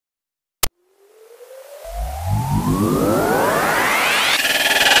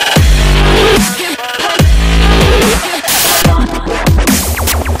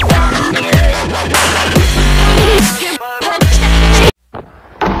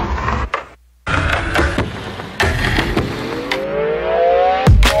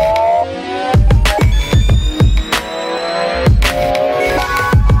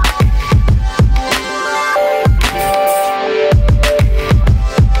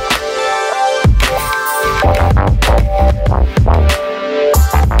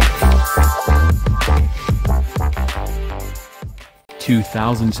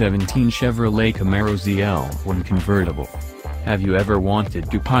...2017 Chevrolet Camaro ZL1 Convertible. Have you ever wanted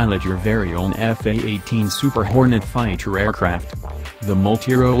to pilot your very own FA-18 Super Hornet fighter aircraft? The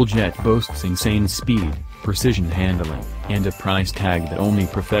multi-role jet boasts insane speed, precision handling, and a price tag that only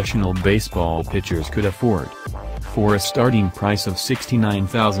professional baseball pitchers could afford. For a starting price of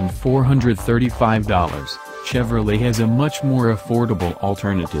 $69,435, Chevrolet has a much more affordable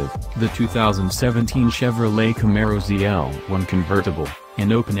alternative, the 2017 Chevrolet Camaro ZL1 Convertible,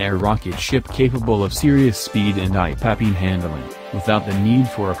 an open-air rocket ship capable of serious speed and eye-popping handling, without the need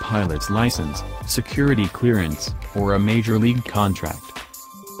for a pilot's license, security clearance, or a major league contract.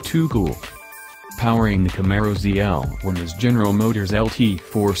 Too cool. Powering the Camaro ZL1 is General Motors'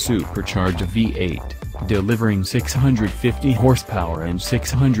 LT4 supercharged V8. Delivering 650 horsepower and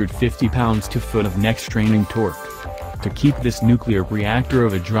 650 pounds-to-foot of neck-straining torque. To keep this nuclear reactor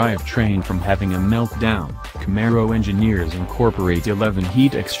of a drivetrain from having a meltdown, Camaro engineers incorporate 11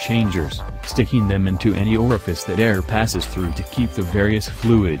 heat exchangers, sticking them into any orifice that air passes through to keep the various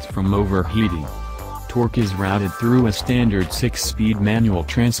fluids from overheating. Torque is routed through a standard 6-speed manual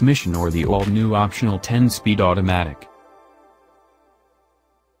transmission or the all-new optional 10-speed automatic.